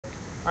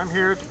I'm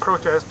here to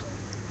protest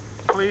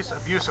police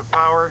abuse of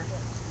power,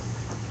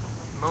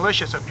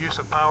 malicious abuse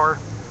of power,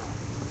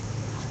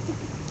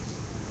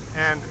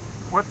 and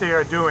what they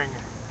are doing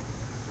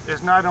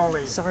is not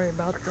only Sorry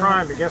about a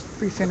crime against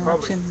brief the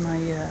public. interruption. My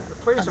The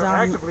police are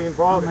alarm actively on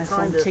involved my in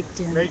trying phone to kicked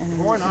in make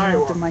and Warren, Iowa,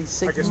 interrupted my like a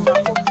signal.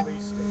 Gestapo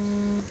police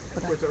state,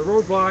 But with their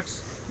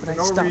roadblocks but for I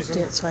no stopped reason,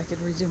 it so I could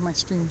resume my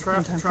stream in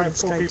traffic time for trying to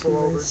this pull guy people to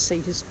over.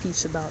 say his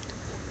piece about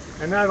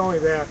And not only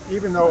that,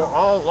 even though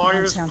all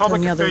lawyers, Monsanto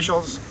public and the other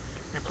officials,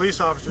 and police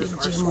officers big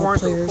are GMO sworn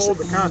to players uphold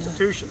the and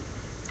Constitution,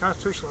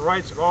 constitutional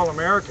rights of all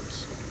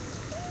Americans,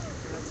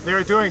 they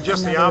are doing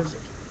just the other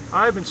opposite.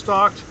 I've been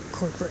stalked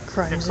corporate and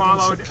crimes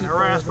followed against the and people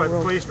harassed of by the the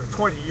world. police for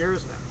 20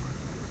 years now,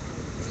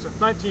 since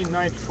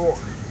 1994.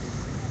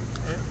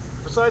 And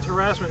besides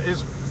harassment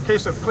is a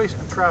case of police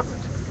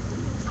entrapment.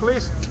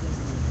 Police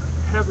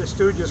have the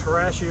stooges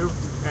harass you,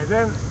 and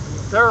then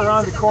they're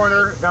around the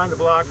corner, down the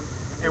block,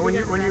 and when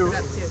you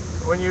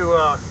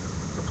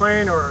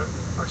complain or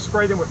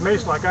spray them with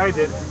mace like I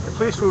did, the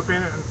police swoop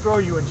in and throw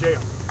you in jail.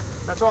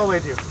 That's all they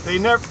do.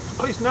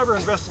 Police never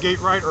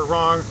investigate right or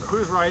wrong,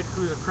 who's right,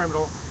 who's a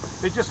criminal.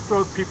 They just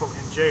throw people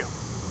in jail.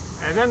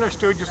 And then there's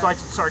stooges like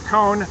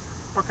Sarcone,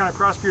 Polk County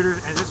prosecutor,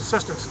 and his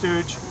assistant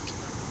stooge,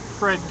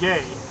 Fred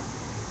Gay,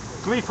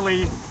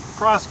 gleefully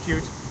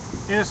prosecute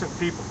innocent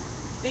people.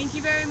 Thank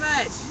you very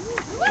much.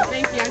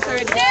 Thank you. I'm sorry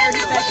to get 30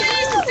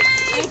 seconds.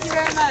 Thank you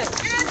very much.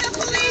 And the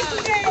police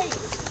state.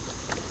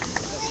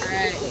 All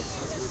right.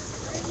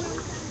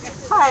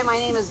 Hi, my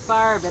name is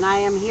Barb, and I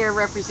am here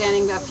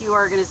representing a few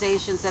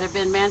organizations that have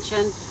been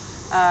mentioned.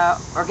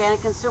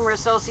 Organic Consumer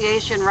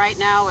Association right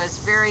now is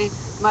very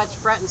much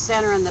front and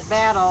center in the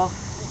battle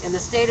in the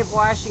state of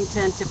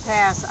Washington to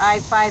pass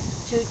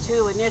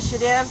I-522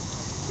 initiative.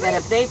 And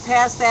if they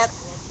pass that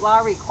law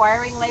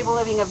requiring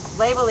labeling of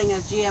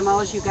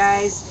GMOs, you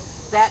guys,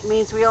 that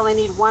means we only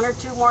need 1 or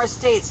 2 more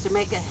states to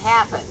make it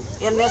happen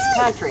in this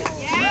country.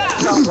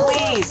 So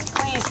please,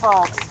 please,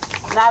 folks,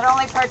 not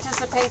only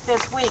participate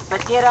this week,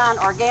 but get on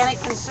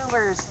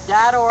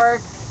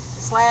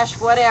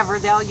organicconsumers.org/whatever.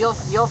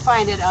 You'll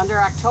find it under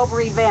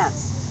October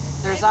events.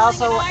 There's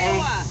also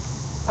a,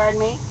 pardon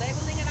me?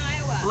 Labeling in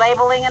Iowa.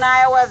 Labeling in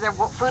Iowa. The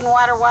Food and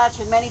Water Watch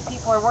and many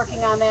people are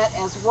working on that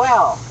as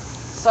well.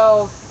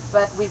 So,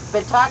 but we've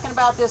been talking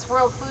about this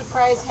World Food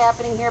Prize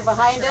happening here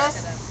behind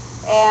us,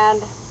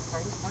 and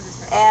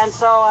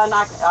so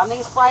on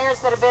these flyers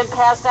that have been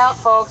passed out,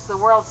 folks, the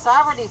World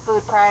Sovereignty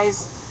Food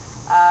Prize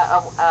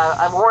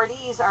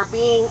awardees are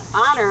being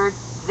honored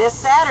this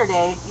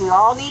Saturday. You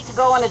all need to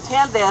go and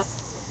attend this.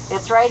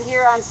 It's right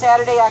here on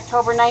Saturday,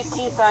 October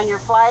 19th on your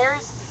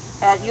flyers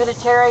at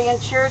Unitarian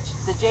Church,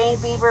 the Jane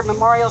Beaver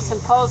Memorial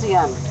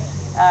Symposium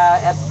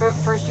at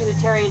First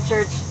Unitarian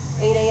Church,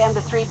 8 a.m.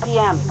 to 3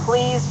 p.m.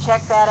 Please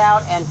check that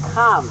out and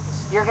come.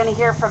 You're going to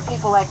hear from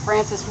people like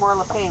Francis Moore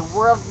LePay,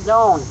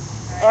 world-known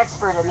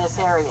expert in this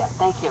area.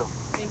 Thank you.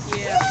 Thank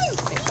you.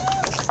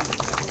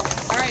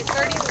 All right,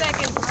 30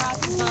 seconds.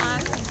 Ross is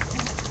on.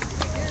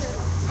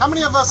 How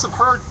many of us have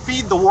heard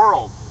 "Feed the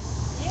World"?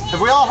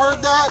 Have we all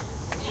heard that?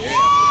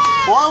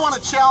 Well, I want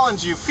to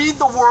challenge you. Feed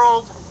the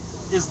World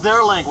is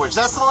their language.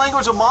 That's the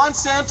language of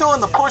Monsanto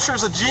and the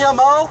pushers of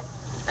GMO,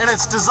 and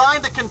it's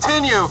designed to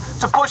continue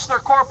to push their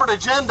corporate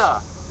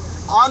agenda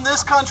on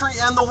this country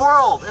and the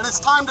world. And it's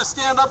time to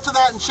stand up to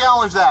that and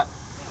challenge that.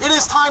 It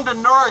is time to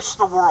nourish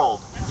the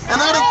world. And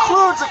that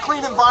includes a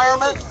clean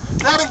environment.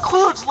 That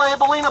includes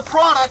labeling of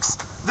products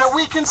that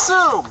we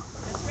consume.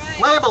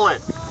 Label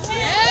it.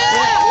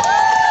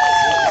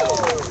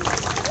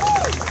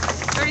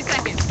 30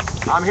 seconds.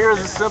 I'm here as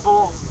a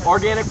simple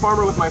organic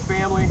farmer with my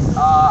family.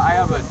 I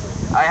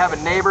have a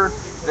neighbor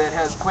that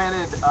has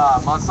planted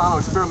Monsanto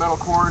experimental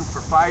corn for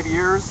 5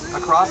 years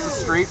across the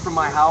street from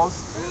my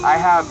house. I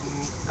have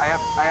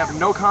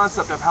no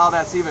concept of how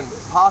that's even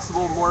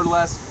possible, more or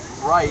less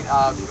right.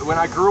 When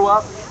I grew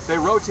up, they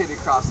rotated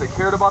crops. They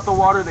cared about the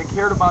water. They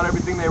cared about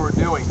everything they were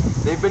doing.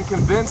 They've been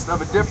convinced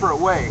of a different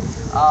way.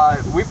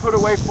 We put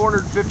away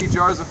 450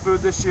 jars of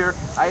food this year.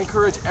 I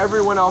encourage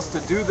everyone else to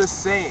do the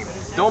same.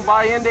 Don't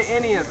buy into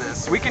any of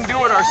this. We can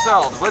do it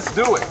ourselves. Let's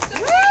do it.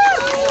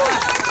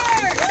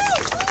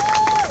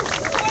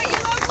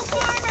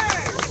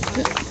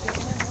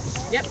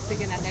 Yep,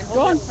 picking that there.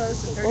 Go on.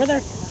 Over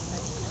there.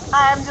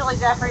 Hi, I'm Julie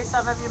Jeffrey.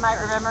 Some of you might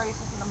remember me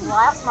from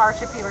last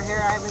March if you were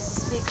here. I was a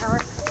speaker.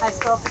 I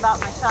spoke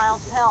about my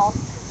child's health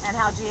and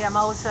how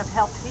GMOs have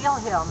helped heal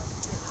him.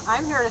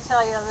 I'm here to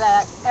tell you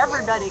that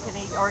everybody can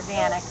eat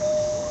organic,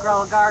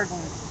 grow a garden.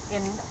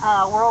 In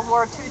World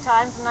War II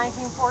times in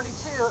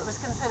 1942, it was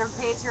considered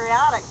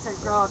patriotic to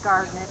grow a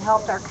garden. It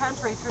helped our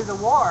country through the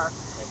war.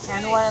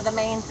 And one of the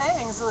main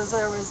things was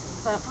the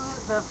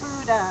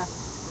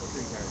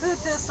food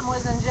system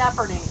was in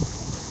jeopardy.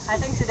 I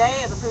think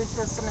today the food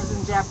system is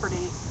in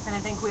jeopardy, and I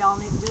think we all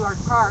need to do our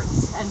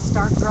parts and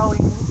start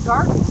growing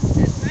gardens.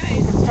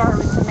 You can start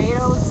with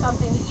tomatoes,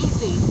 something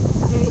easy.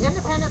 The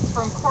independence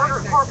from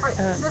corporate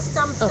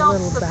system,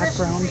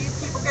 self-sufficiency,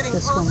 people getting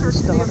closer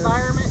to the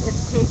environment,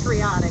 it's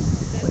patriotic.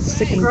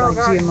 Sticking by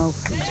GMO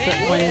foods, but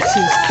when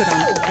she's put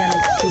on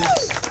organic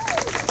foods.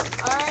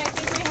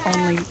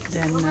 only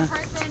then One more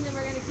part then, then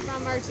we're going to keep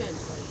on marching.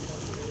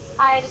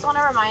 I just want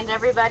to remind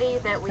everybody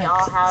that we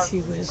all have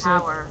she was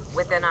power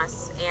within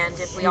us, and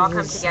if we she all come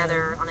was,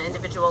 together on an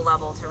individual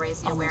level to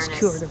raise the almost awareness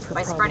cured of her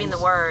by spreading the problems.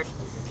 word,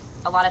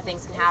 a lot of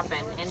things can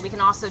happen. And we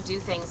can also do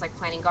things like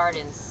planting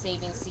gardens,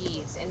 saving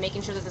seeds, and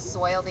making sure that the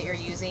soil that you're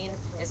using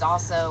is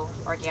also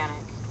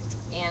organic.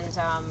 And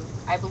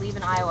I believe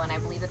in Iowa, and I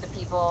believe that the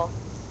people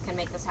can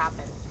make this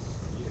happen.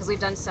 Because we've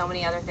done so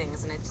many other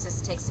things, and it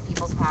just takes the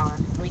people's power.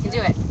 And we can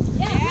do it.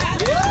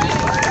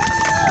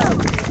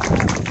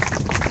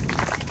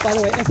 By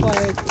the way,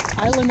 FYI,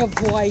 Island of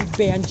Hawaii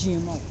banned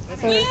GMO.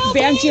 Or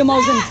banned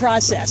GMOs in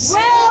process.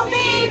 We'll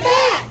be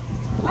back!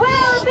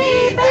 We'll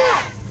be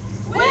back!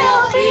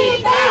 We'll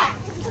be back!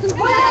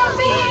 We'll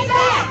be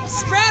back!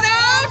 Spread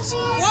out!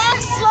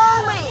 Walk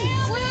slowly!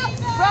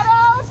 Spread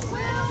out!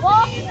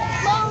 Walk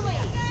slowly!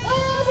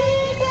 We'll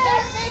be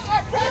back!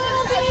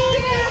 We'll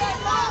be back!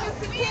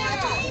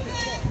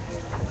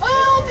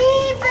 We'll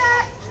be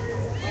back!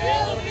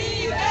 We'll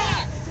be back! We'll be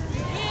back!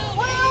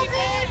 We'll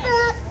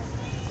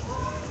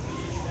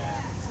be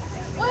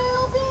back!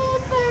 We'll be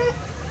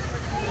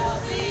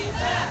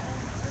back!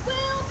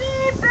 We'll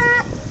be back! We'll be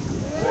back!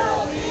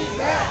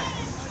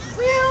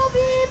 We'll be back! We'll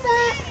be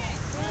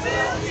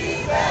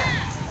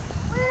back!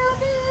 We'll be back! We'll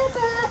be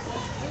back!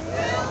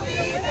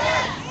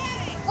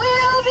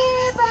 We'll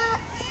be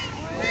back!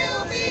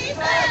 We'll be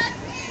back!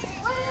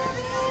 We'll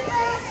be back!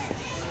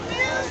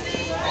 We'll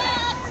be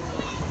back!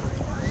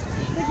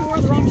 I think you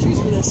wore the wrong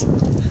shoes for this.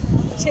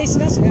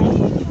 Chasing us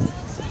around.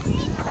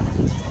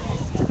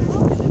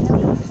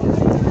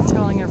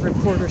 Telling a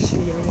reporter she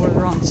wore the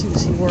wrong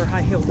shoes. He wore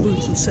high-heel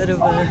boots instead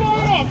of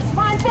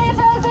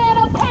Monsanto's in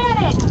a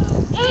panic!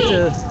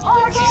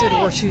 she said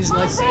wore shoes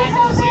like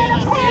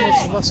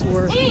most of us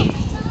wore. Eat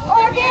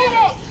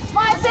organic!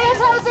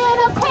 Monsanto's in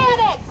a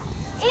panic!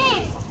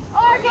 Eat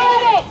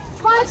organic!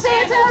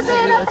 Monsanto's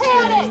in a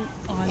panic!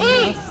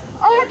 Eat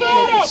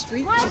organic!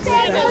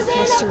 Monsanto's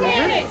in a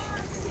panic!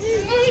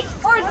 Eat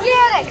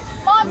organic!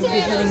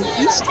 Monsanto's in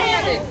a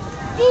panic!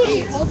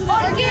 Eat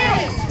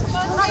organic!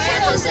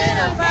 Monsanto's in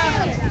a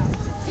panic!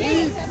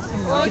 Eat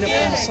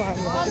organic!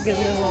 Get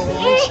a little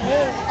Eat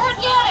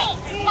organic!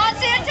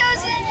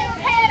 Monsanto's in a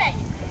panic!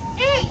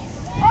 Eat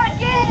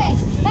organic!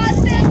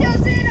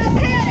 Monsanto's in a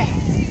panic!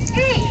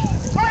 Eat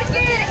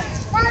organic!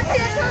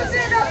 Monsanto's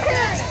in a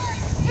panic!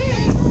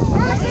 Eat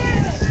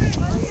organic!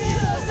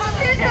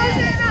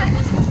 Monsanto's in a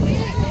panic!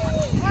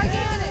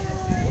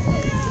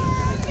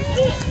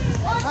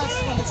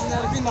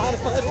 Organic!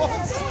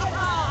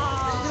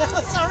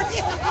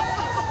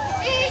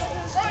 Eat Eat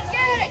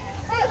organic!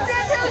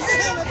 Monsanto's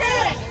in a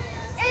panic!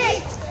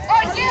 Eat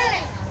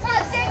organic!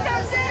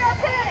 Monsanto's in a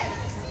panic!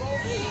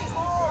 Eat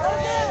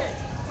organic!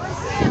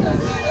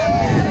 Monsanto's in a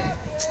panic!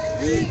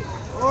 Eat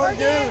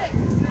organic!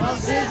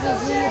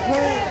 Monsanto's in a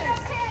panic!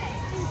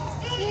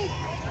 Eat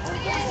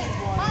organic!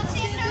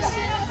 Monsanto's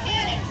in a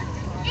panic!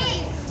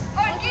 Eat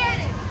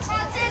organic!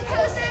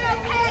 Monsanto's in a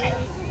panic!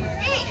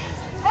 Eat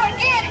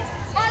organic!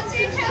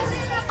 Monsanto's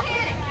in a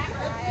panic!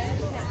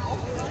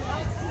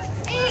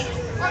 Eat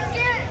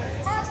organic!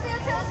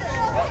 Monsanto's in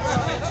a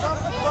panic!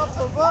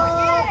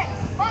 Organic!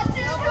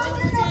 Monsanto's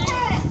in a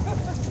panic!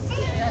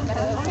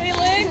 Hey,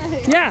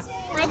 Lynn, Yeah.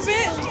 rub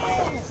it.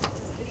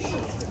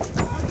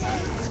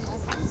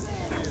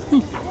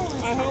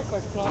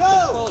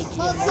 No!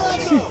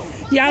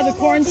 Monsanto! Yeah, the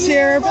corn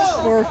syrup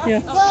or yeah.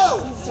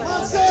 No!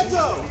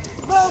 Monsanto!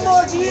 No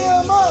more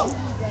GMO!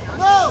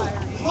 No!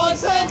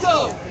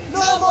 Monsanto!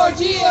 No more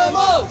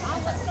GMO!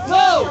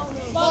 No!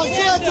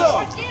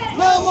 Monsanto!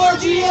 No more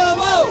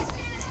GMO!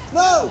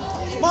 No!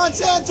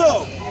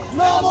 Monsanto!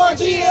 No more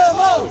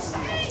GMOs!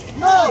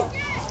 No!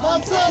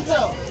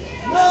 Monsanto!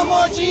 No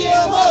more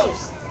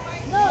GMOs!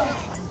 No!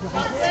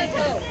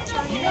 Monsanto!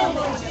 No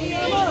more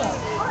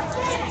GMOs!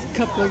 A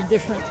couple of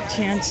different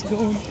chants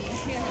going.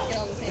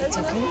 That's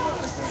okay.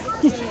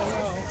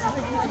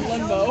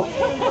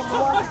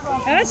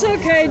 That's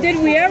okay.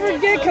 Did we ever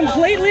get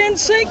completely in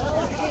sync?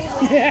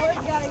 Yeah.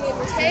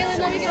 Taylor,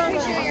 let me get a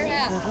picture of your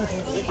hat.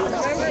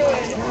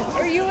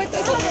 Are you with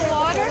us in the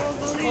water?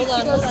 Hold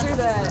on, hold on. Through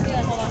that.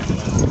 Yeah, hold on.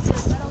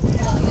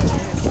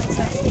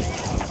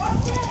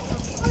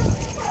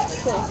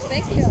 Cool,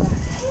 thank you.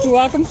 You're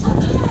welcome.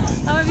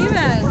 How have you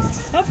been?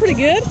 Oh, pretty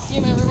good. Do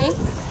you remember me?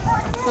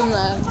 From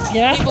the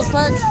Yeah. People's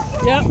Park?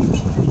 Yep.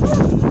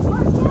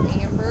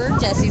 Amber,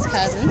 Jesse's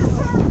cousin.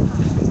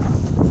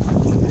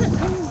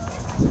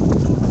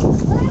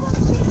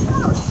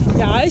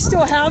 Yeah, I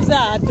still have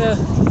that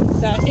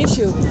that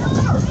issue.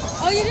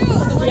 Oh, you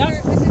do? The one Yep.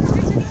 where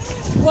misinformation?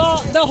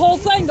 Well, the whole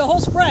thing, the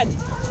whole spread.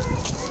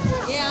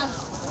 Yeah.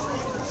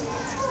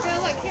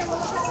 Look, here, we'll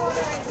look at the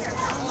water right here.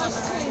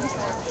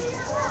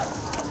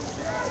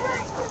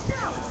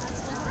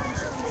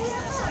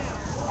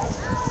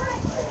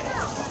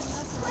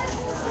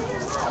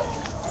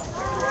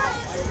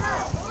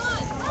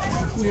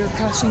 We are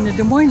crossing the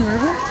Des Moines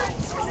River.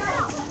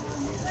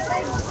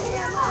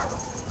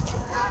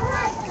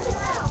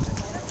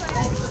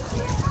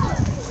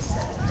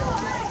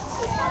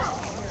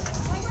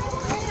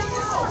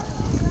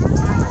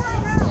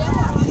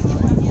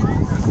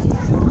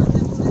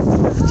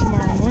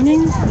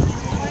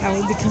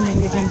 will be coming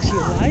again to you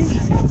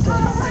live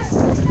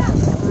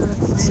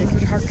at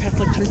Sacred Heart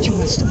Catholic Church in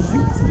West Des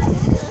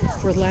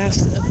Moines for the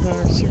last of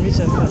our series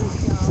of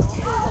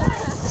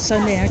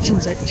Sunday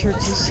actions at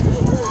churches.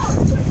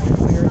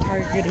 We are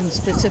targeting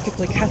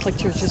specifically Catholic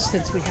churches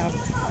since we have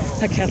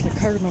a Catholic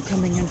cardinal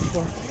coming in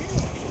for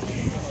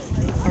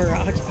our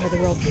Occupy the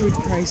World Food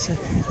Price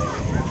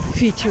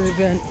feature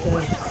event,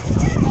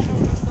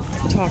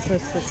 talk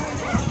with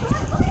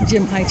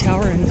Jim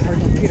Hightower and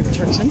Cardinal Peter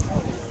Turkson,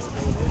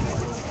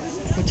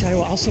 which I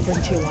will also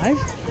bring to you live,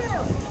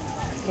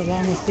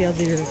 along with the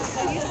other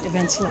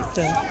events like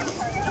the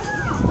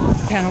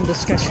panel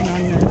discussion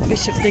on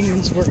Bishop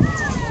Dingman's work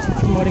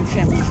promoting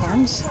family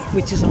farms,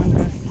 which is on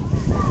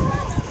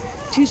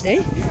Tuesday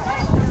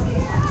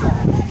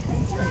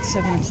at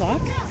 7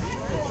 o'clock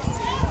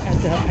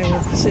at the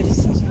Iowa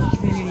Citizens and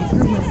Community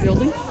Improvement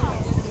Building.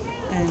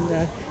 And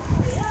the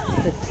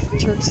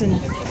Turkson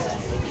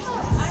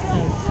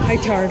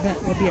Hightower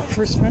event will be at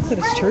First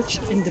Methodist Church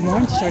in Des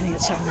Moines starting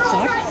at 7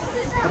 o'clock.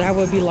 But I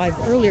will be live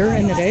earlier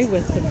in the day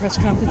with the press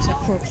conference at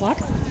 4 o'clock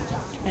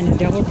and a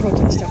devil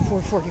protest at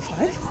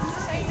 4:45.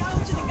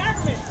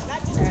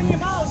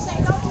 And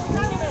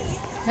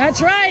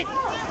that's right!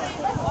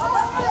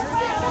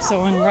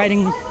 So I'm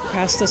riding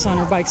past us on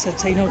our bikes that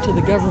say no to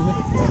the government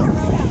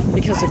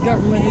because the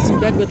government is in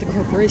bed with the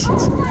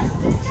corporations. So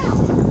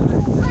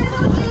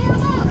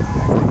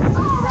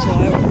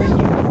I will bring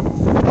you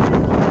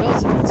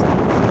those events on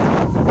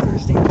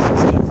Thursday the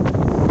 16th.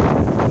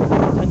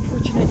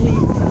 Unfortunately,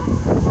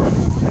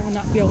 I will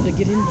not be able to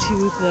get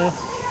into the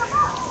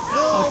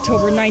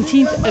October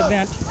 19th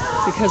event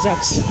because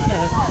that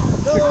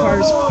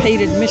requires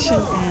paid admission,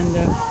 and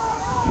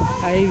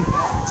I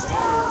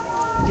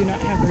do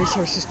not have the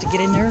resources to get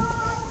in there.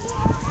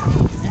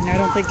 And I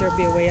don't think there'll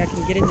be a way I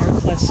can get in there.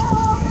 Plus,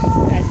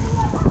 I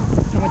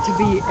want to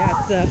be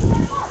at the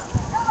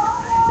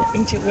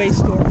Ancient Way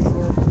store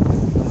for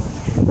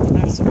the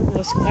last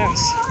Herbalist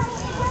class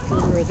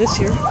for this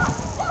year.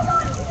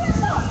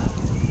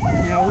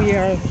 Now we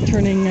are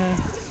turning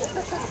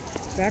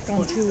back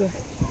onto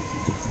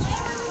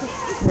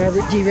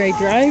Robert D. Ray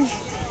Drive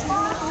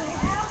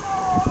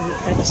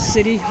at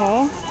City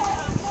Hall,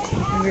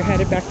 and we're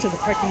headed back to the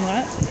parking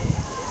lot.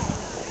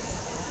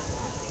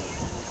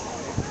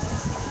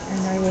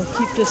 And I will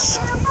keep this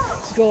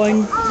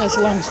going as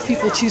long as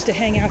people choose to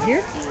hang out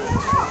here.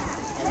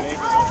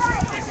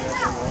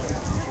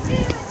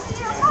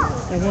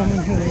 The woman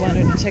who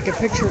wanted to take a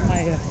picture of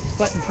my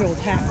button-filled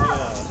hat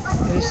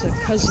is a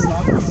cousin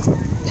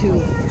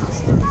to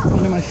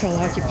one of my fellow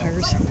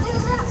occupiers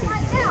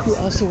who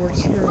also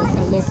works for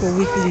a local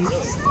weekly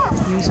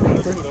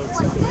newspaper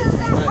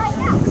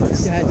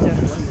that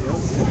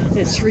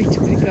it's free to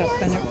pick up,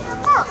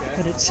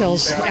 but it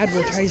sells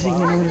advertising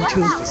in order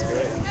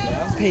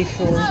to pay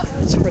for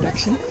its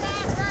production.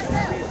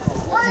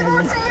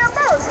 And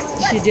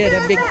she did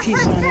a big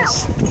piece on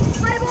us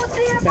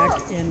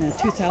back in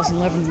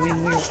 2011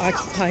 when we were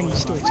occupying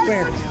Stewart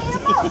Square,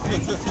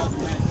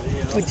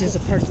 which is a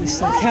part of the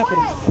state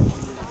capitol.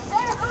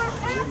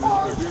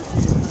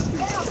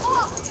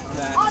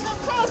 On the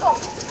table,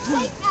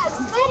 take as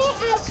many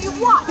as you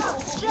want.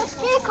 Just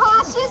be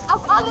cautious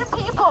of other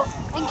people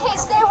in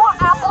case they want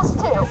apples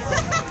too.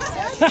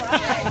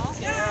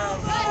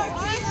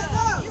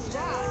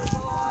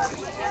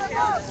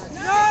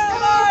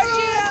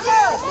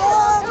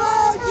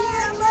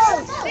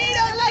 We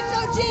don't like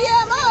no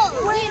GMOs.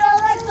 We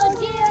don't like no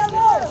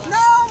GMOs.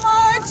 No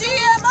more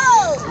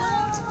GMOs.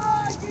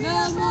 No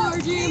more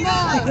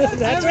GMOs.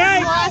 That's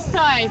right. Last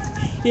time.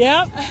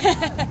 Yep.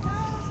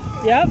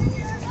 Yep.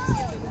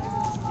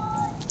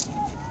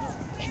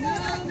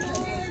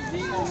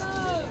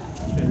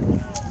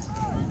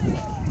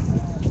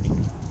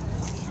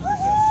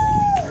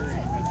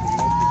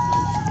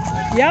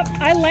 Yep,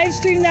 I live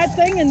streamed that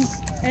thing,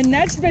 and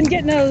that's been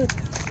getting a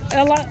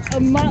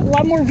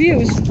lot more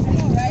views.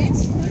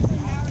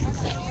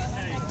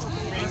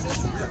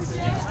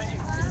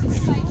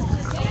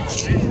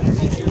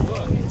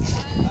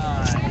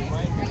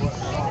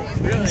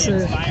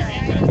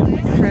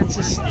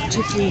 Francis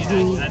Tiffany,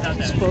 who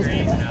spoke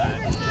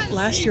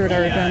last year at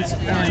our event,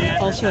 and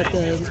also at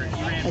the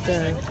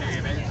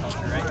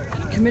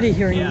committee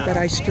hearing that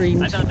I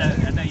streamed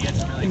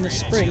in the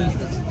spring.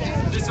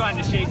 Just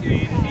wanted to shake your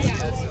hand.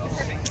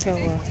 So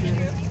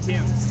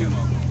Tim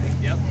Stumo.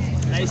 Yep.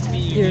 Nice to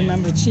meet you. you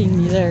remembered seeing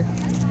me there.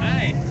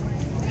 Hi.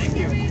 Thank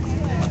you.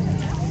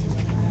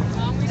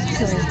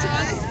 So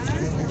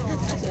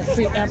the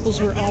free apples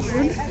were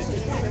offered.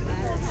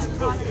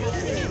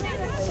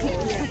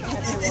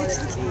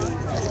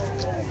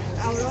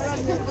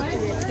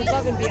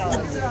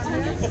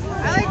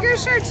 I like your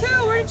shirt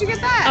too. Where did you get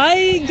that?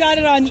 I got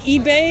it on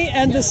eBay,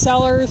 and the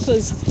seller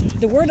says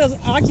the word of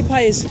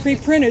Occupy is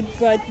pre-printed,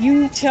 but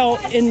you tell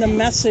in the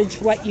message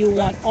what you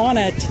want on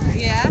it,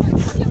 Yeah.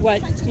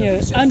 what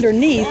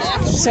underneath.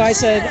 So I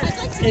said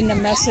in the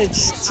message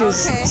to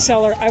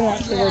seller, I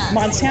want the word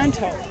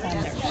Monsanto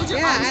on there.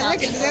 Yeah, I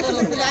like it. Does that have to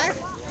look the back?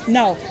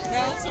 No. No.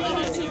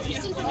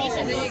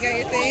 And then you got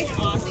your thing.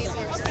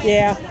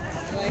 Yeah.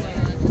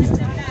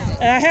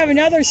 And I have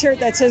another shirt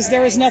that says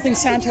there is nothing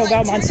Santo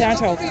about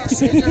Monsanto.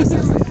 That's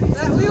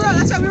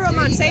why we wrote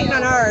Monsanto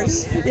on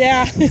ours.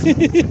 Yeah.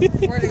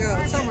 Where'd it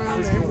go? Somewhere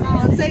on there.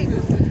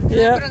 Monsanto.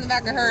 Yeah. Put it on the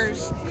back of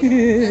hers.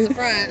 There's the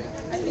front.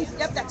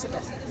 Yep, that's your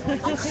best.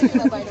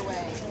 By the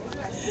way.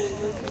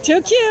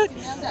 Too cute.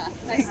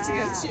 Nice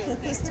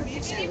to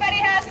meet you. Anybody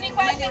has any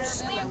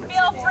questions, please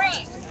feel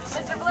free.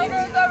 Mr.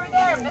 Blinger is over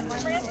there.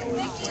 Mr. Francis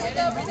Dickey is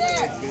over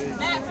there.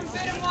 Matt from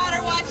Food and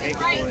Water watching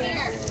right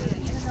here.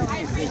 I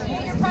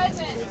appreciate your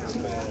presence.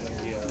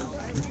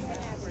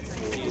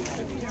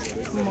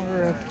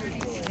 More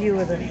view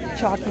of the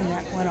chalking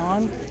that went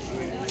on.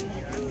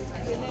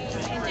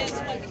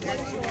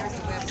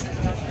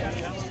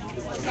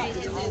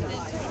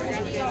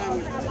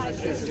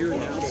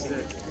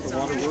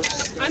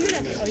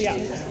 Oh yeah.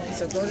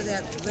 So go to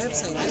that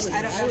website.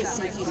 I would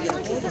think you to get a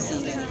hold of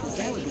somebody because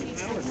that would be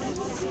powerful.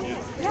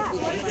 Yeah. We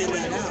can find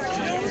that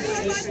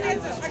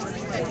out.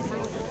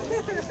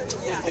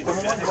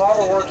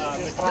 Waterworks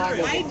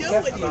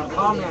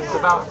comments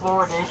about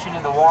fluoridation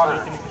in the water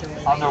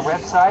on their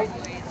website.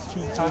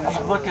 So if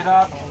you look it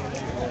up,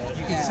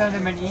 you can send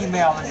them an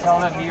email and tell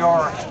them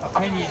your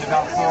opinion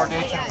about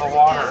fluoridation of the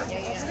water.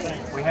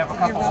 We have a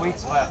couple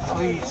weeks left.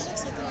 Please,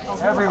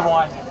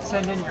 everyone,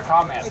 send in your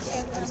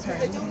comments.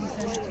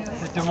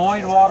 The Des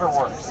Moines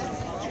Waterworks.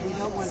 We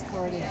don't want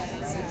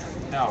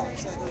fluoridation. No.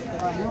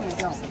 No, we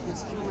don't.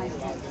 Because who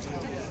am I?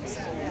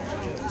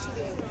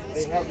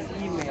 They have an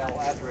email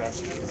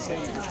address. You can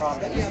send your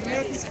comments. Yeah,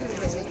 America's Food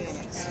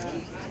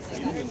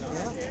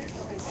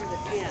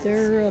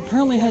There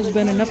apparently has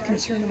been enough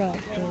concern about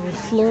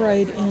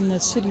fluoride in the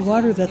city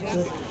water that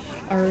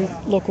our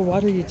local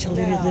water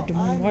utility, the Des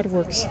Moines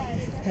Waterworks,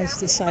 has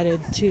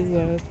decided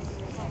to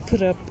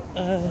put up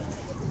a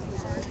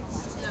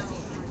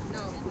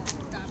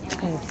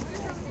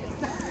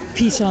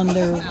piece on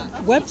their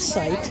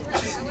website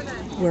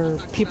where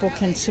people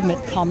can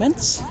submit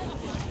comments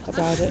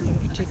about a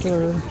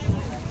particular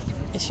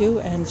issue,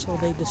 and so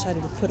they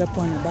decided to put up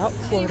one about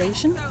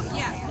fluoridation.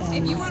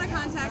 And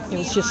it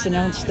was just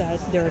announced that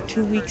there are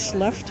 2 weeks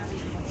left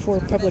for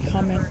public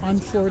comment on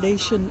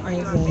fluoridation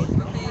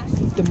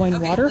of Des Moines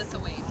water.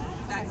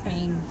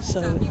 And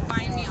so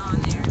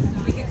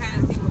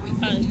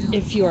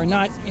if you are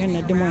not in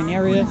the Des Moines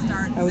area,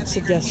 I would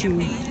suggest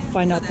you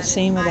find out the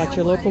same about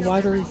your local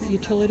water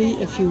utility.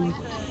 If you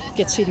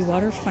get city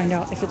water, find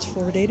out if it's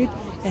fluoridated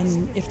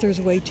and if there's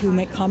a way to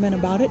make comment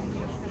about it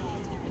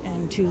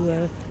and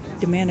to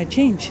demand a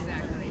change,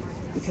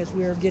 because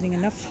we are getting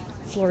enough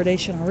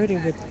fluoridation already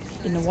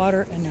in the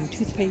water and in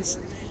toothpaste.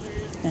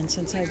 And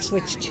since I've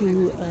switched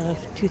to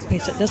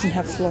toothpaste that doesn't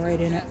have fluoride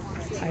in it,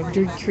 I've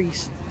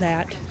decreased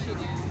that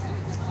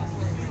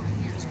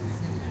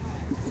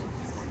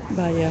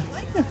by a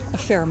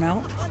fair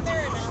amount.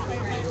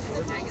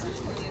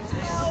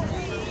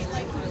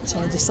 So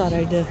I just thought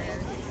I'd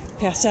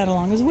pass that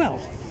along as well.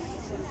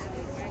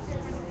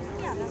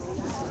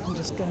 I'm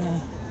just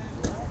gonna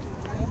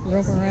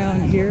roam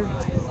around here,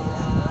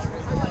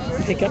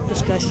 pick up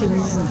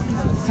discussions and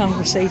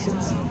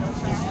conversations.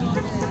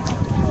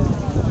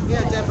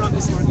 Yeah, Dad brought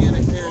me some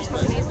organic pears,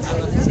 but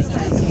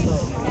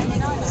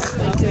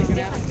I'm taking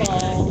out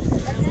fall.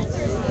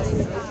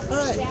 all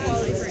right.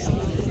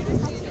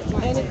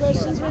 Any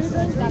questions or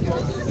anything?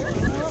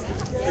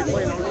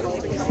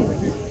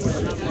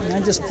 And I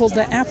just pulled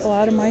the apple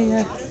out of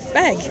my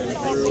bag.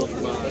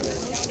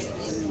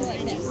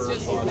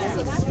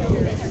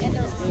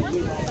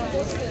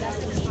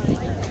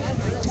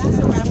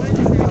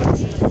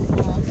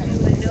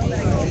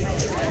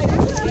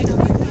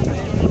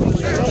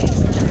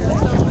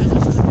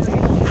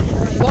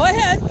 Go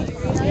ahead.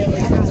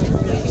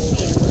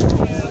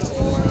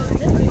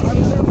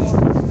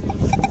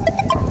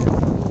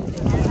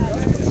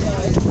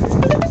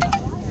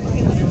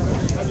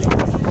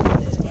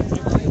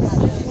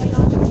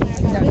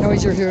 That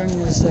noise you're hearing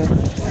is a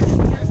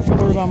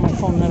word on my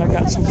phone that I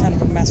got some kind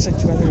of a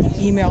message, whether an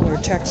email or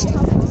text.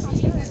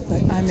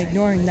 But I'm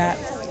ignoring that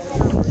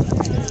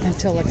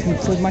until I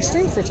conclude my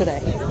stream for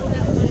today.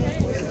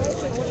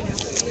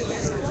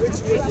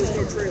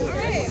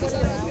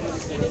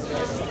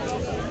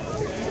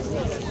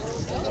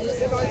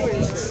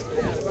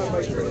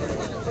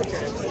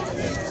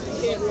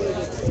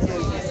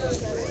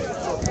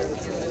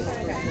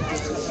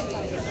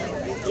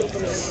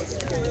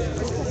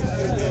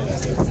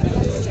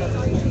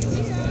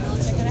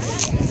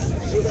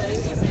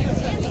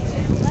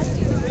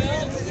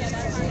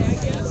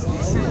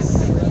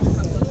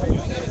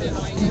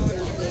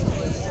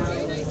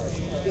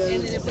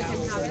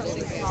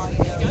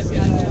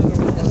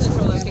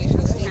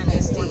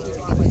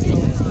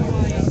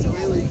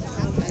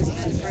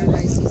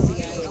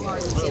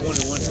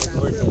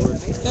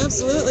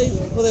 Absolutely.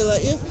 Will they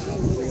let you?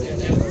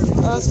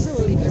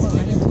 Absolutely.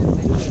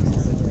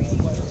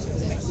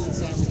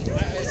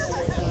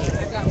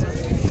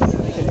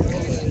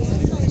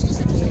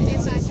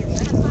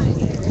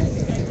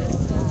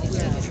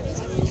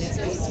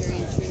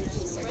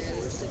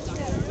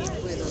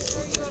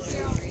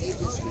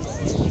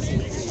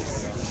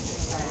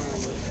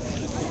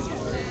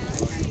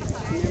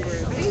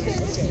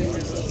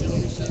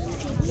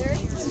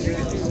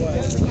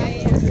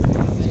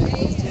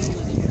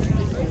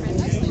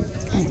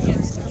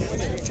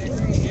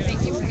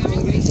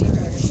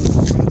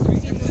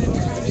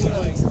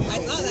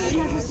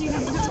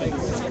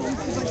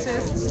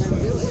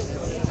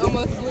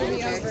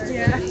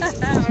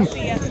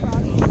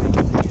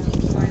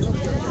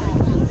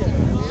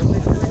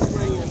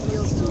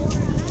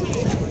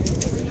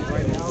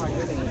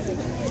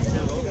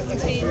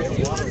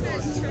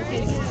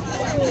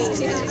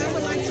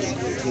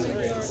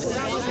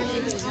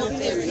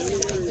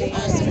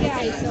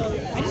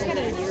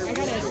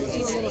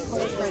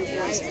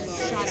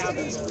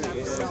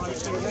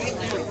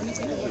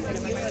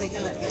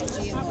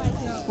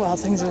 Well,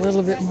 things are a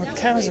little bit more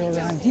casual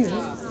around here.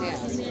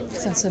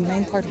 Since the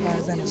main part of our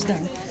event is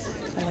done,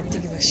 I'd like to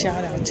give a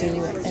shout out to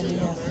any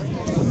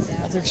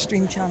other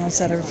stream channels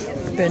that have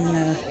been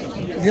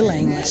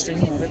relaying my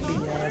stream, whether it be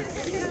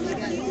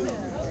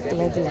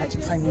Global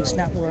Occupy News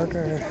Network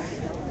or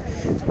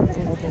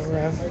Global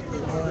Rev,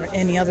 or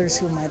any others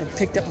who might have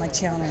picked up my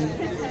channel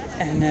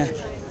and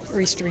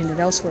restreamed it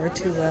elsewhere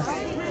to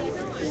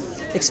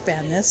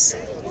expand this.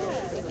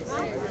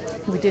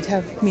 We did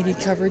have media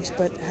coverage,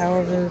 but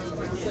however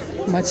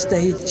much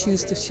they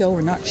choose to show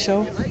or not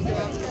show,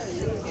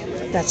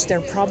 that's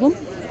their problem.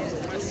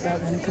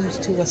 But when it comes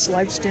to us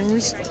live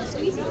streamers,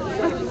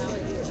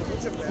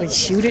 we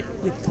shoot it,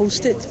 we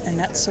post it, and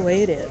that's the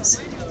way it is.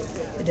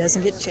 It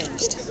doesn't get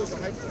changed.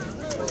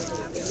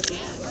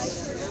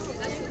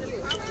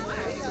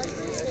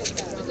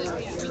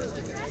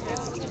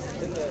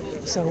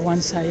 So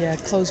once I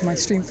close my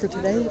stream for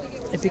today,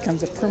 it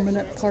becomes a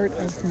permanent part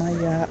of my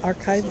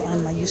archive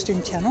on my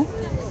Ustream channel,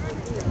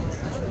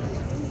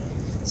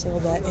 so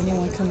that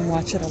anyone can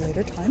watch at a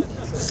later time.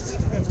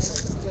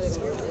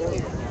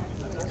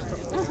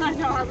 I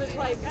know, I was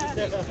like,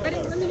 but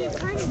it's limited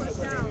time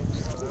now.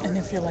 And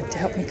if you'd like to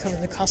help me cover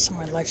the cost of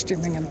my live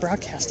streaming and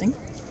broadcasting,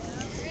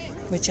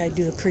 which I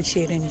do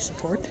appreciate any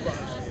support,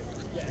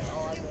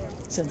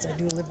 since I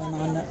do live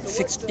on a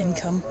fixed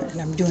income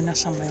and I'm doing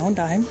this on my own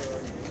dime.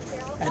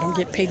 I don't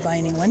get paid by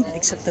anyone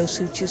except those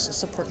who choose to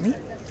support me.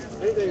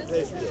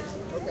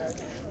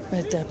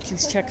 But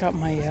please check out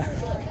my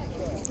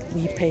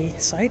WePay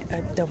site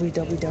at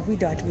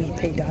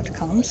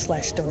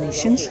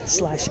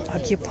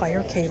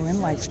www.wepay.com/donations/Occupier Kaylin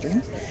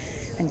livestream.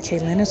 And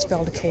Kaylin is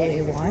spelled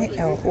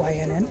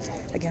Kaylyn.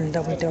 Again,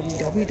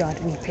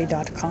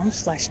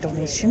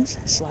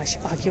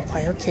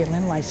 www.wepay.com/donations/Occupier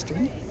Kaylin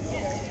livestream.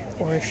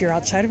 Or if you're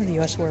outside of the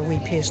US where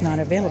WePay is not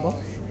available,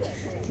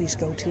 please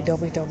go to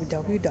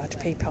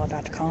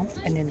www.paypal.com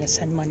and in the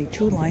Send Money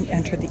To line,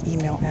 enter the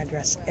email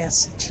address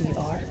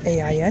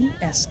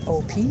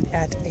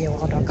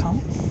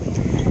strainsop@aol.com.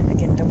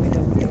 Again,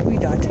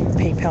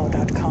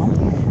 www.paypal.com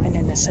and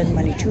in the Send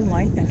Money To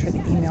line, enter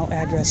the email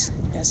address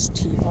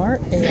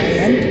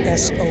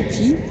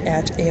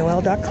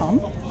strainsop@aol.com.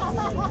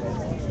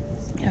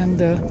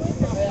 And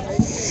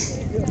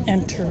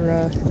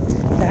enter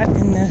that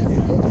in the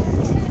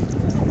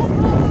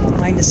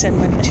line to send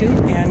money to,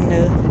 and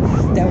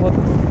that will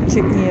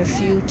take me a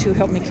few to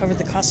help me cover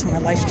the cost of my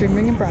live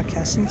streaming and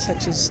broadcasting,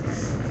 such as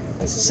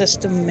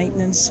system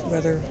maintenance,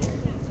 whether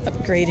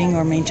upgrading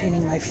or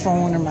maintaining my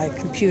phone or my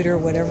computer,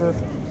 whatever.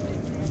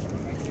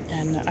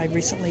 And I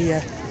recently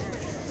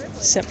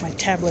set my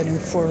tablet in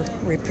for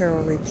repair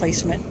or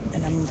replacement,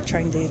 and I'm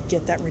trying to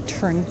get that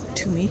returned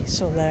to me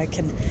so that I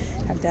can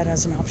have that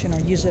as an option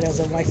or use it as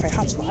a Wi-Fi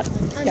hotspot.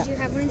 Did you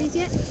have one of these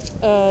yet?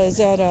 Is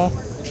that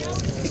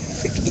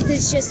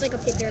It's just like a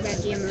picture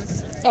about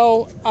GMOs.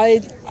 Oh,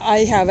 I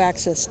have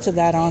access to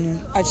that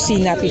on. I've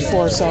seen that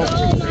before, so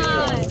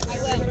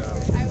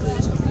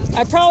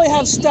I probably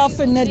have stuff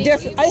in a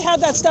different. I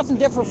have that stuff in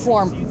different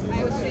form. I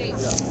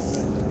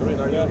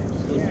got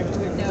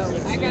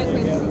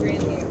some from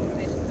Grandview.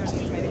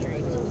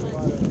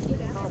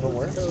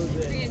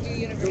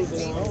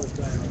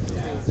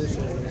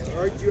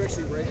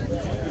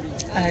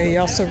 I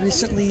also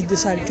recently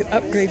decided to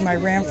upgrade my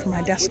RAM for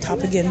my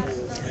desktop again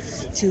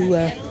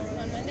to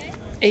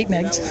 8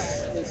 megs.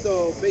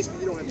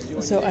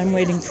 So I'm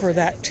waiting for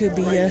that to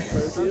be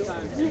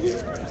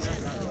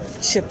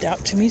shipped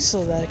out to me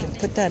so that I can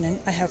put that in.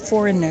 I have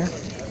 4 in there,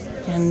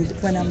 and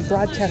when I'm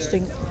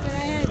broadcasting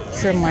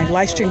from my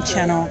live stream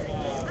channel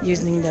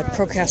using the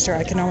Procaster,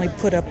 I can only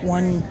put up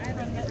 1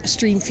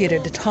 stream feed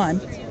at a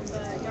time,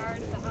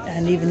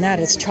 and even that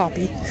is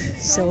choppy,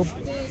 so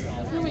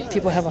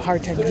people have a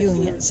hard time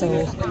viewing it.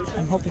 So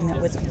I'm hoping that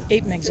with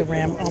 8 megs of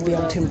RAM I'll be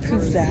able to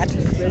improve that,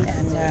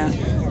 and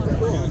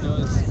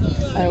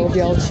I will be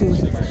able to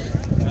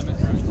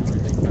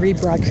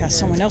rebroadcast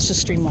someone else's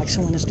stream like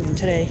someone is doing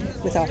today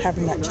without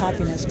having that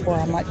choppiness, or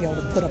I might be able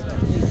to put up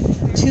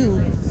 2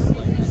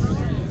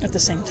 at the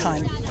same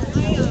time,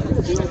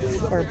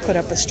 or put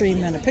up a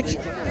stream and a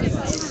picture.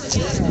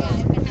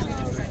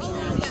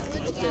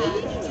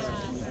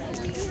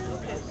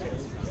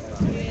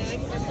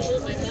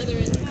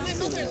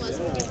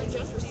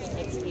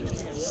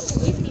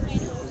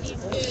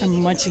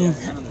 I'm munching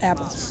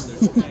apples.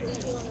 No,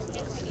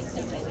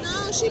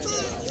 she bought a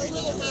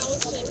little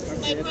house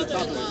and my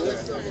mother-in-law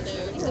lives over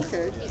there.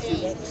 Okay.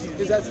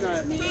 Because that's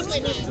not. Probably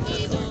not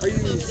me though. Are you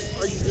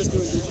just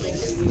doing digital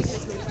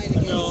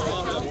TV? No,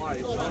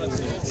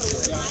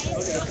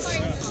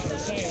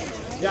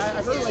 Yeah,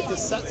 I heard like the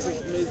sets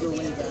have made their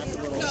way back a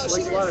little.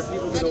 Like a lot of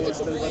people that don't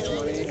spend much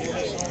money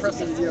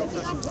pressing vinyl.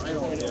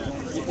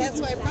 that's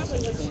why I probably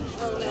wouldn't.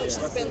 Oh no, she's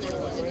been there.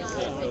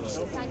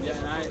 Yeah,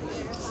 and I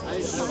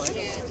like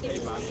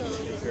it.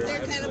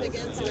 They're kind of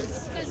against it.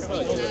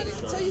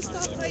 So you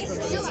stop racing.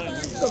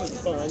 It's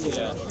fun,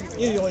 yeah.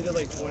 You only did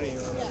like 20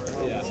 or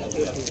whatever. Yeah.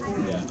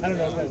 I don't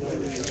know if I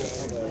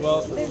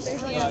Well,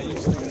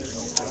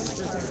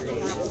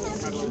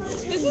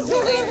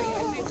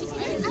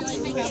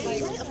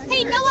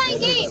 Hey, Noah and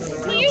Gabe,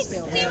 put your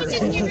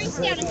sandwiches and your drinks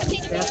down and come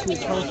take a picture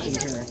with your mommy.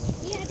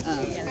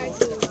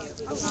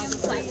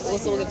 We'll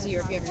sold it to you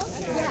if you have your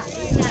computer there.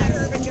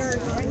 Urban Yard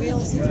on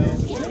wheels.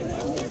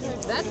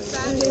 That's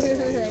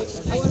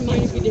fabulous. I wouldn't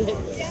mind if you did.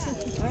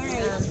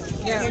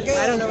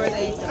 Yeah, I don't know where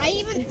they. I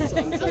even.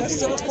 I'm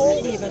so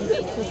cold even.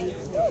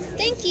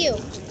 Thank you.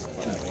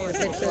 Or a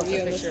picture of you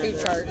in this food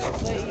chart.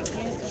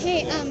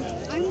 Hey, I'm.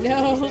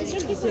 No.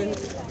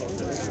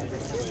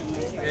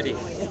 Eddie.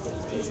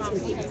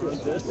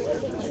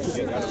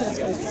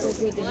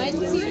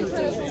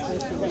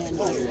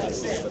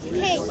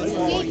 Hey,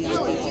 Gabe, no,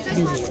 you guys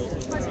want?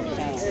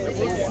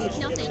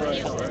 No, thank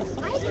you.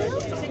 I do.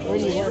 Where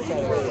do you work at?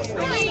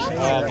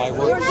 My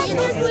work.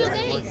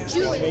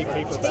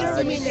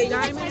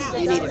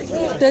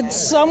 Did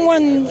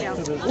someone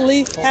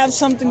have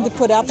something to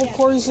put apple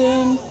cores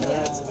in?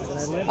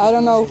 I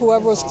don't know,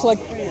 whoever was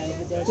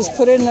just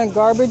put it in the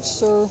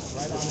garbage, or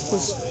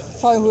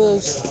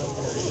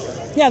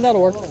yeah,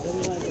 that'll work.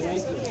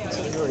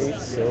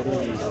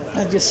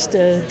 I just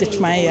ditched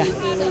my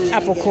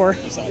apple core.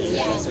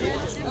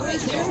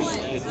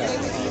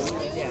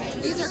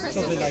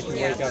 Something I can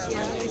wake up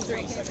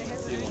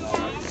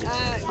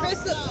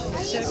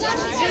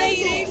Are they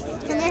eating?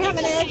 Can they have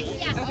an egg?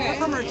 Okay.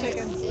 From our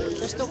chicken.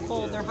 They're still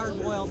cold. They're hard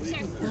boiled.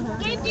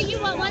 Gabe, do you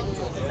want one?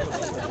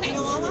 Okay.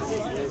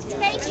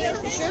 Thank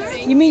you. Sure.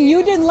 You mean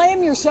you didn't lay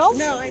them yourself?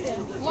 No, I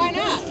didn't. Why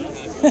not?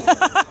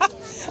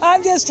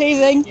 I'm just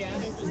teasing.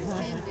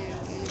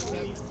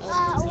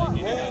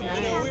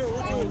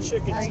 We're doing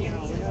chickens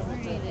now.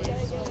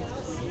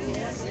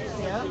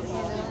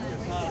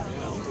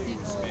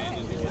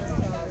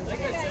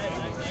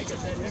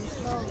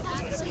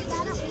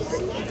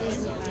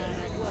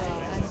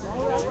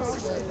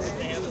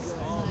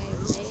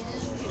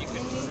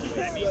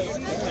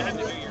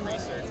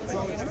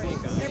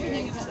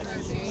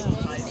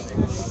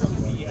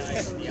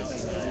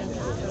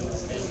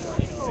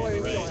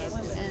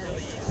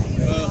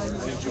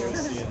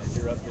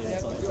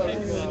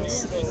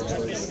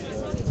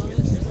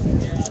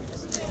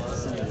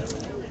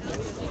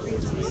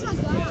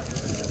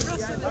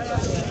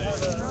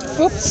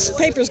 Oops,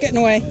 paper's getting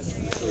away.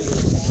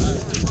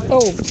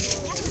 Oh.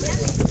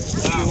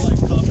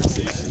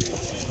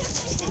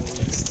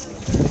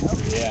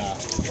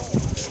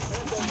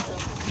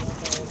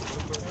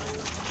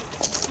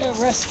 They're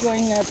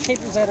rescuing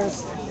papers that are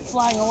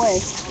flying away.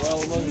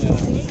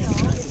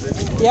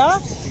 Yeah?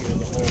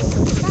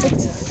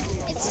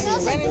 It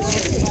smells like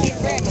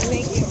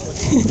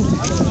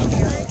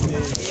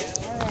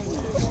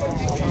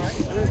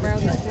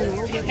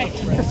Thank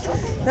you.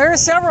 There are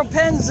several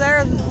pens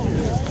there.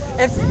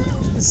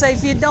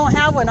 If you don't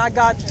have one, I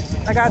got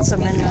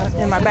some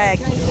in my bag.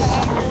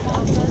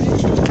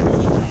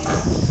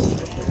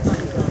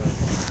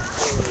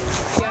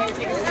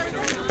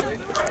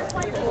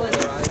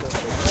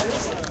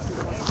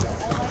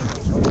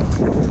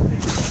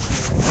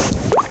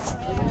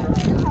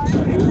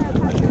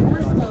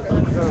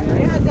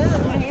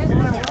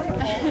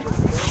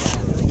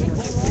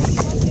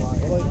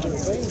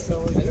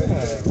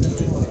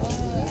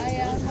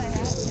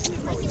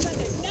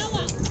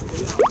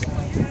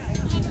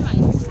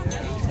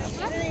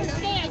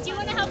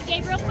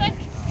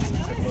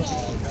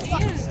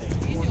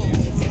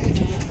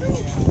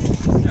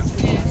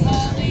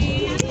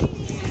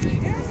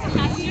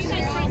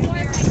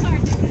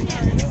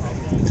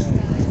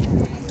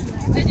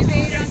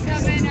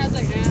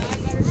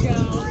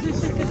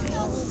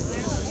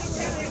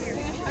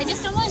 I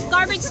just don't want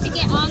garbage to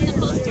get on the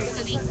poster,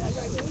 honey.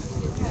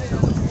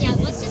 Yeah,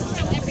 let's just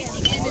have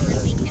everything in and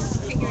then we can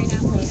figure it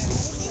out.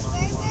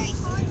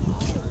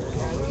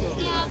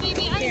 Yeah,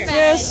 baby, I'm back.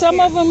 Yeah, some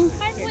of them.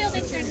 Hard-boiled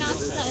eggs are not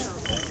the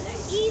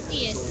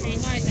easiest thing,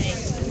 are they?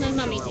 My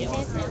mommy do.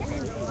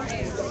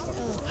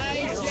 I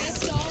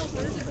just saw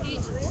birds of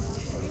peach.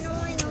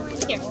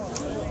 Here.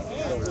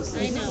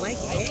 I know. I like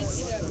eggs.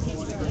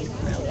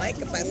 I like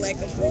them. I like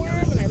them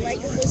warm, and I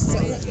like them with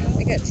some.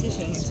 I got a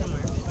tissue here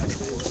somewhere.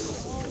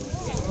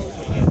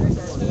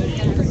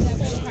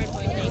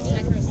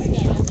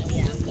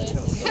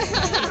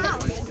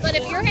 But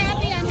if you're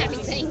happy, I'm happy.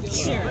 Thank you.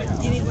 Sure.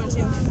 You need one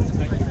too?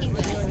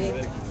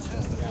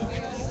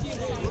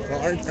 Well,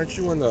 aren't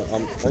you on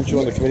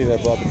the committee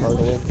that brought the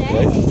cardinal in,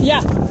 right?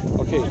 Yeah.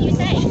 Okay.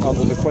 There's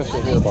a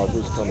question here about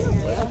who's coming.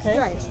 Okay.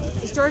 Right.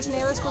 Is George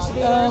Naylor supposed to be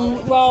there?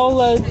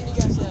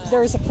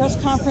 There's a press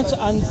conference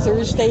on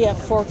Thursday at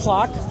 4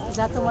 o'clock. Is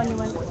that the one you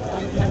went? I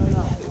don't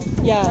know.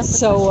 Yeah.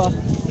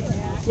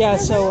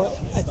 So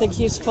I think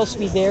he's supposed to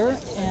be there,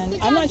 and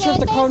I'm not sure if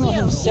the cardinal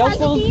himself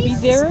will be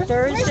there.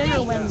 Thursday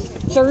or when?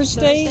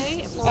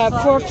 Thursday at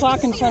 4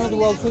 o'clock in front of the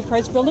World Food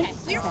Prize Building.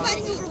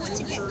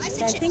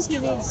 I think he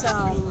needs a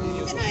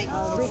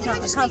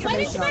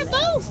confirmation on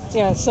that.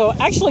 Yeah, so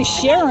actually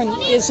Sharon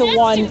is the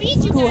one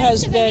who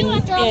has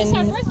been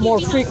in more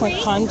frequent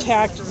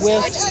contact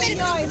with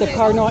the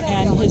cardinal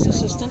and his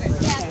assistant.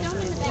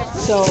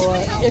 So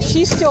if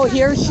she's still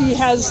here, she's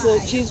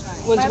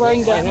was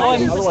wearing the.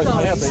 Otherwise,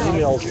 I have the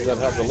emails that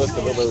have the list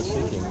of everybody who's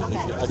speaking.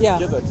 I can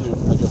give that to you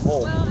when I get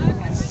home. I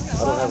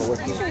don't have a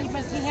list. I'm sure he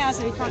has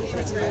it. He probably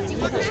puts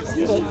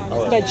it.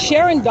 But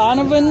Sharon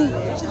Donovan.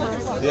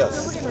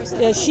 Yes.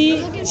 Yeah, she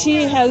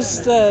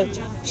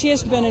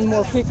has been in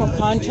more frequent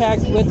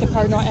contact with the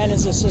cardinal and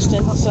his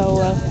assistant,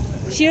 so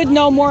she would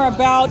know more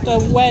about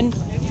when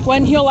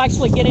he'll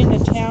actually get into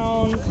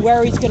town,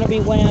 where he's going to be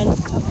when.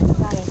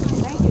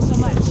 Thank you so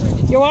much.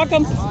 You're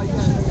welcome.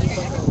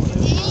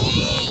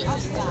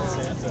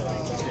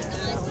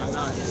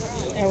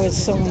 There was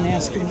someone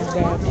asking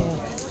about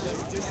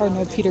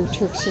Cardinal Peter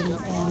Turkson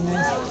and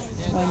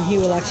when he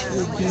will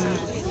actually be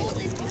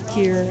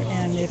here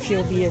and if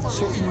he'll be at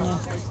certain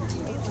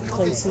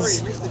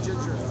places.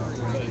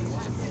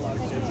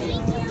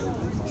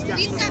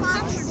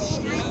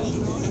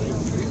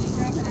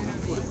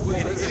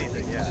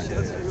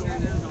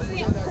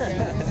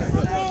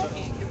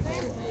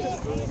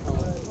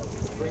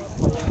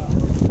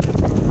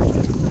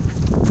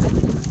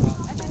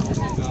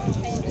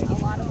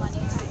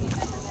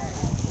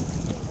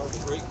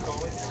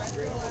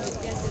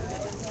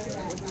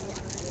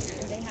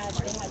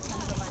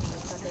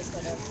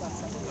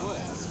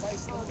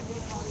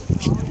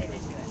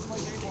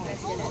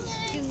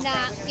 Do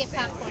not get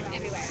popcorn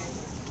everywhere.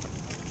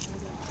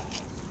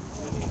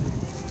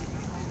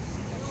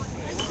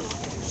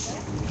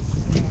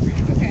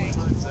 Okay.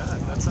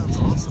 That sounds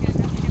awesome.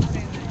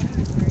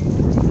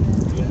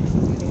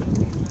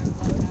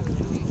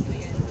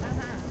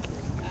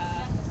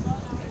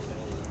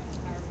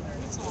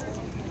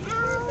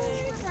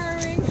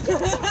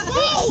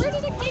 Where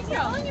did it keep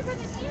going? Your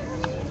brother's here.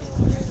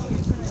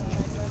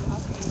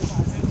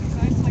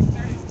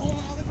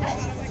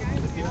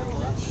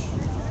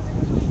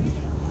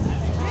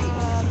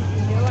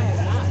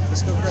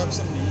 Let's go grab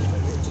something to eat.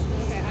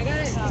 Okay, I got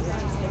it.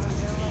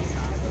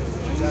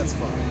 That's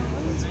fine.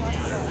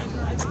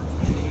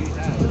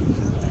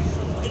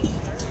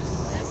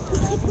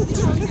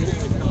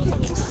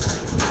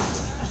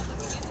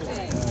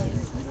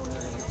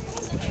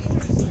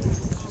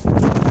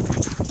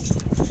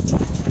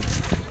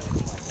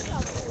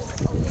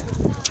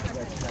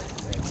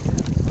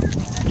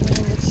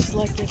 Looks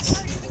like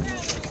it's.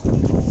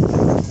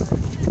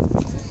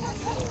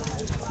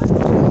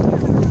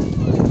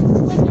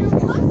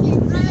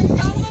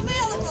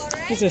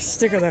 There's a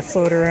sticker that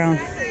floated around.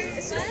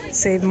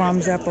 Save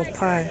Mom's apple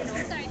pie.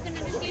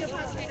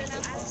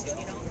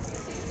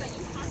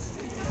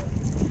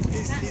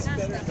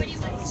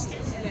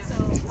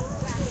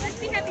 Let's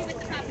be happy with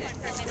the popcorn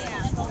for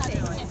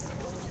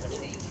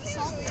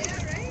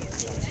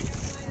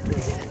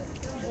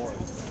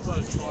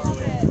a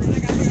minute.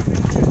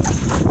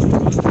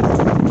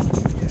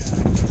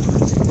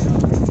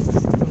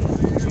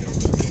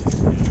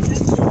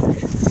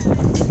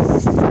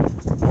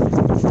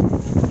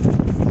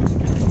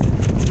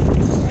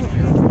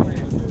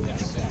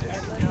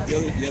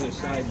 The other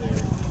side there.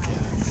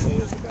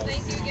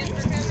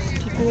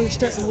 People are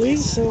starting to leave,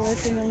 so I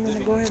think I'm going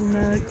to go ahead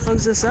and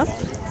close this up.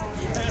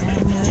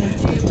 And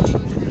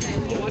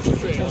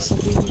this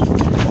will be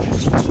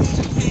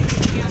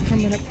a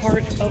permanent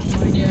part of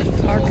my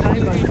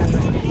archive on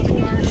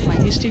my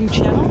Ustream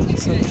channel.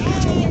 So if you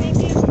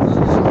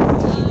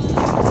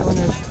want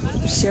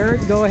to share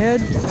it, go ahead,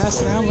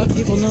 pass it around, let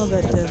people know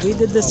that we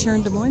did this here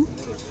in Des Moines.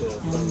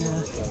 And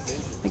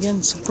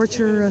again, support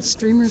your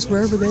streamers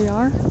wherever they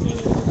are,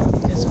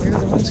 because we're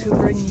the ones who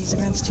bring these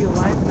events to you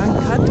live and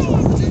uncut,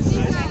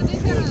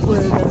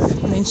 where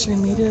the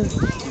mainstream media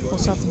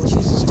most often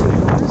chooses to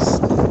ignore us.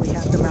 We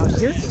have them out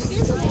here,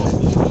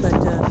 but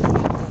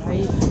what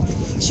I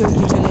showed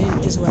you today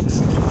is what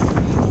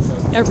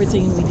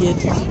everything we did.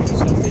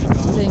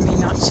 They may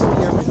not show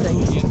you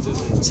everything,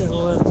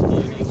 so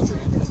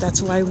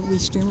that's why we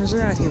streamers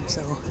are out here.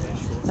 So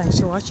thanks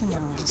for watching,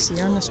 and I'll see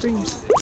you on the streams.